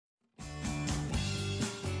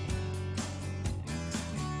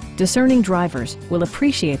discerning drivers will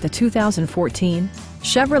appreciate the 2014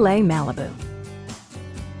 Chevrolet Malibu.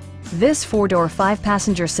 This four-door,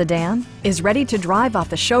 five-passenger sedan is ready to drive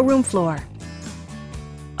off the showroom floor.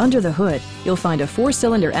 Under the hood, you'll find a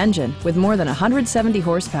four-cylinder engine with more than 170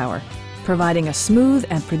 horsepower, providing a smooth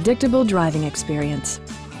and predictable driving experience.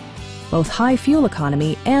 Both high fuel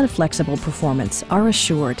economy and flexible performance are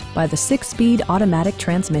assured by the 6-speed automatic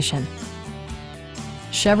transmission.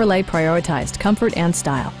 Chevrolet prioritized comfort and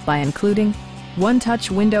style by including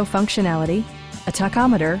one-touch window functionality, a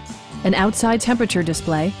tachometer, an outside temperature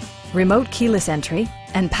display, remote keyless entry,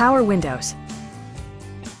 and power windows.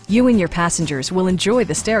 You and your passengers will enjoy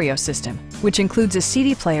the stereo system, which includes a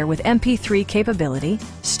CD player with MP3 capability,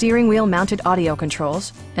 steering wheel mounted audio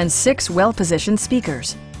controls, and 6 well-positioned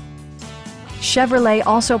speakers. Chevrolet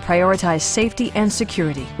also prioritized safety and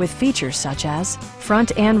security with features such as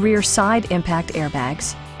front and rear side impact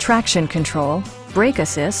airbags, traction control, brake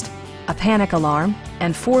assist, a panic alarm,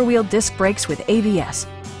 and 4-wheel disc brakes with ABS.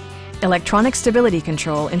 Electronic stability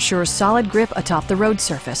control ensures solid grip atop the road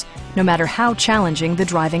surface, no matter how challenging the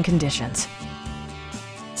driving conditions.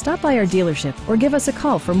 Stop by our dealership or give us a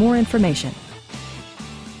call for more information.